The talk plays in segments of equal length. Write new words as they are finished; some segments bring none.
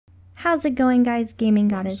How's it going, guys? Gaming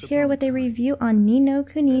Goddess here with a review on No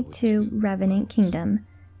Kuni II Revenant Kingdom.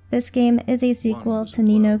 This game is a sequel to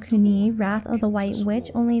No Kuni Wrath of the White Witch,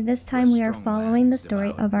 only this time we are following the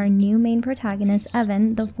story of our new main protagonist,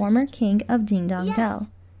 Evan, the former king of Ding Dong Dell.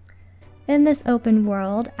 In this open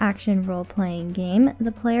world action role-playing game,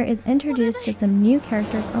 the player is introduced to some new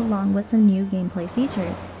characters along with some new gameplay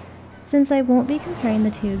features. Since I won't be comparing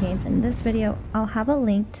the two games in this video, I'll have a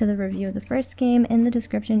link to the review of the first game in the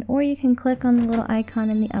description, or you can click on the little icon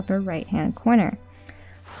in the upper right hand corner.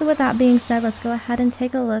 So with that being said, let's go ahead and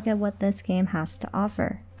take a look at what this game has to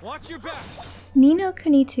offer. Watch your back. No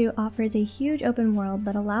Kuni II offers a huge open world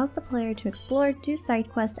that allows the player to explore, do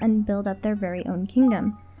side quests, and build up their very own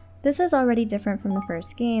kingdom. This is already different from the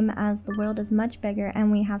first game, as the world is much bigger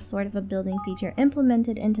and we have sort of a building feature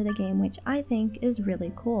implemented into the game, which I think is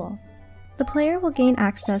really cool. The player will gain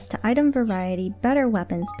access to item variety, better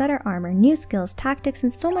weapons, better armor, new skills, tactics,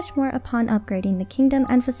 and so much more upon upgrading the kingdom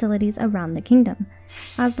and facilities around the kingdom.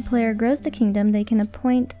 As the player grows the kingdom, they can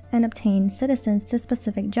appoint and obtain citizens to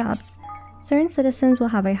specific jobs. Certain citizens will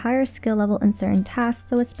have a higher skill level in certain tasks,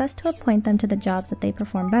 so it's best to appoint them to the jobs that they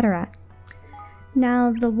perform better at.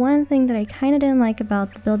 Now, the one thing that I kinda didn't like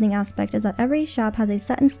about the building aspect is that every shop has a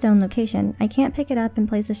set in stone location. I can't pick it up and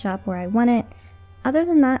place a shop where I want it. Other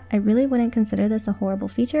than that, I really wouldn't consider this a horrible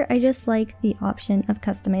feature. I just like the option of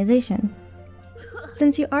customization.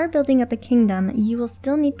 Since you are building up a kingdom, you will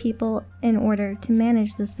still need people in order to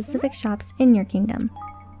manage the specific shops in your kingdom.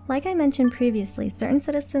 Like I mentioned previously, certain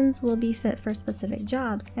citizens will be fit for specific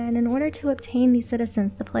jobs, and in order to obtain these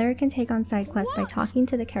citizens, the player can take on side quests by talking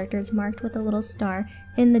to the characters marked with a little star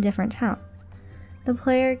in the different towns. The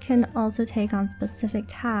player can also take on specific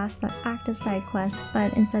tasks that act as side quests,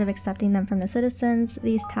 but instead of accepting them from the citizens,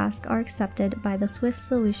 these tasks are accepted by the Swift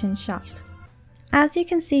Solution shop. As you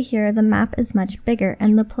can see here, the map is much bigger,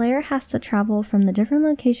 and the player has to travel from the different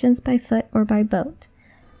locations by foot or by boat.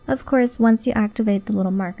 Of course, once you activate the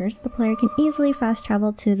little markers, the player can easily fast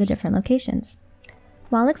travel to the different locations.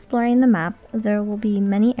 While exploring the map, there will be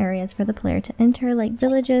many areas for the player to enter, like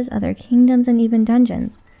villages, other kingdoms, and even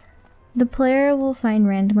dungeons. The player will find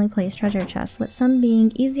randomly placed treasure chests, with some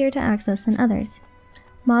being easier to access than others.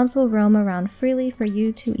 Mobs will roam around freely for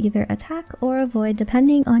you to either attack or avoid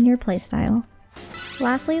depending on your playstyle.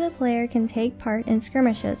 Lastly, the player can take part in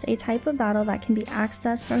skirmishes, a type of battle that can be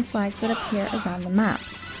accessed from flags that appear around the map.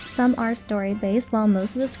 Some are story-based, while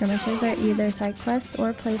most of the skirmishes are either side quests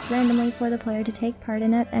or placed randomly for the player to take part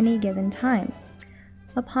in at any given time.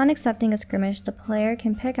 Upon accepting a skirmish, the player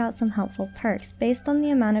can pick out some helpful perks. Based on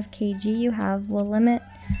the amount of KG you have will limit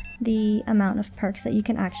the amount of perks that you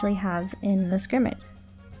can actually have in the scrimmage.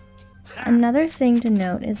 Another thing to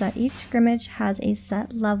note is that each scrimmage has a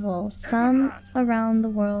set level. Some around the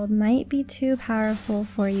world might be too powerful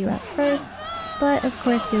for you at first, but of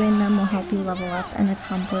course doing them will help you level up and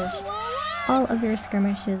accomplish all of your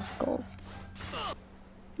skirmishes goals.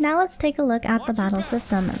 Now let's take a look at the battle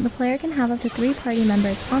system. The player can have up to 3 party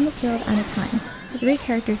members on the field at a time. The 3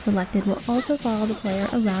 characters selected will also follow the player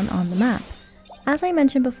around on the map. As I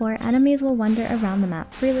mentioned before, enemies will wander around the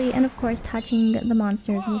map freely, and of course touching the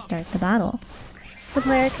monsters will start the battle. The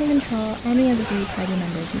player can control any of the 3 party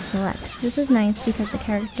members you select. This is nice because the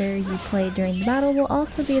character you play during the battle will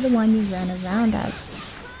also be the one you run around as.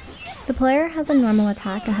 The player has a normal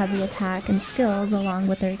attack, a heavy attack, and skills along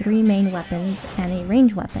with their 3 main weapons and a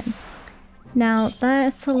ranged weapon. Now,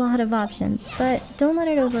 that's a lot of options, but don't let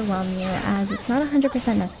it overwhelm you, as it's not 100%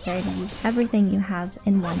 necessary to use everything you have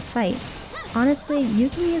in one fight. Honestly, you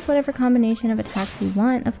can use whatever combination of attacks you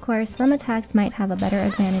want. Of course, some attacks might have a better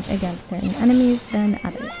advantage against certain enemies than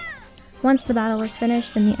others. Once the battle is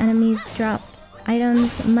finished, then the enemies drop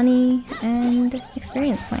items, money, and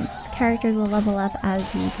experience points. Characters will level up as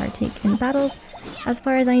you partake in battles. As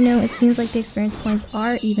far as I know, it seems like the experience points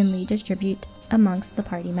are evenly distributed amongst the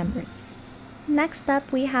party members. Next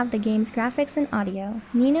up, we have the game's graphics and audio.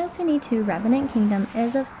 No Kuni II Revenant Kingdom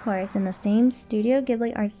is of course in the same Studio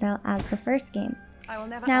Ghibli art style as the first game.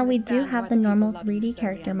 Now we do have the normal 3D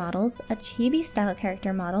character models, a chibi style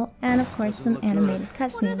character model, and of course some animated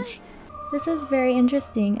cutscenes. This is very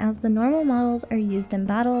interesting as the normal models are used in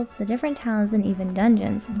battles, the different towns, and even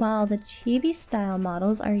dungeons, while the chibi style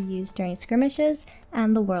models are used during skirmishes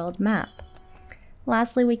and the world map.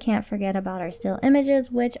 Lastly, we can't forget about our still images,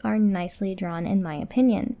 which are nicely drawn in my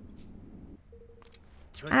opinion.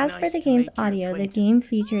 As for the game's audio, the game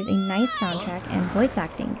features a nice soundtrack and voice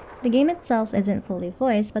acting. The game itself isn't fully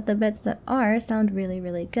voiced, but the bits that are sound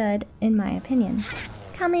really good in my opinion.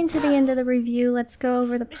 Coming to the end of the review, let's go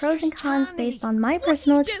over the pros and cons based on my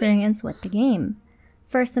personal experience with the game.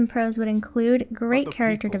 First and pros would include great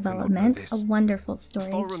character development, a wonderful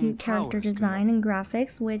story, cute character design and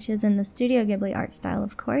graphics, which is in the Studio Ghibli art style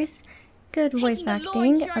of course, good voice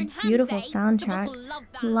acting, a beautiful soundtrack,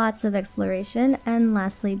 lots of exploration, and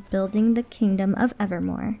lastly, building the kingdom of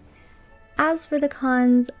Evermore. As for the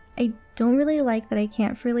cons, I don't really like that I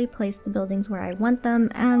can't freely place the buildings where I want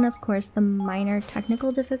them, and of course the minor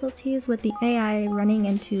technical difficulties with the AI running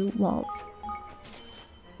into walls.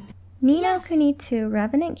 No Kuni II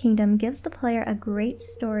Revenant Kingdom gives the player a great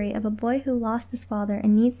story of a boy who lost his father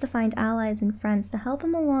and needs to find allies and friends to help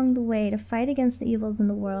him along the way to fight against the evils in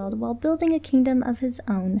the world while building a kingdom of his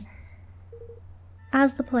own.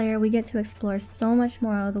 As the player, we get to explore so much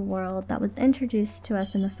more of the world that was introduced to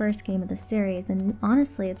us in the first game of the series, and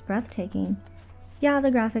honestly, it's breathtaking. Yeah, the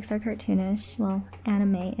graphics are cartoonish, well,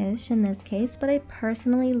 anime-ish in this case, but I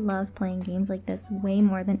personally love playing games like this way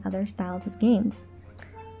more than other styles of games.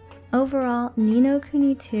 Overall, No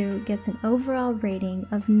Kuni II gets an overall rating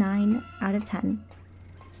of 9 out of 10.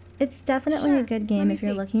 It's definitely a good game if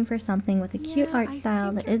you're looking for something with a cute art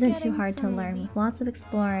style that isn't too hard to learn with lots of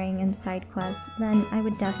exploring and side quests, then I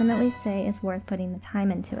would definitely say it's worth putting the time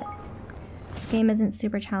into it. This game isn't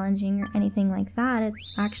super challenging or anything like that,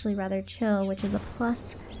 it's actually rather chill, which is a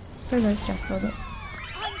plus for those stressful days.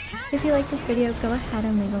 If you like this video, go ahead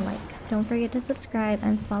and leave a like. Don't forget to subscribe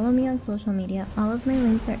and follow me on social media. All of my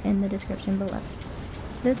links are in the description below.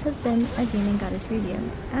 This has been a Gaming Goddess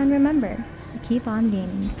review, and remember to keep on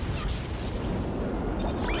gaming.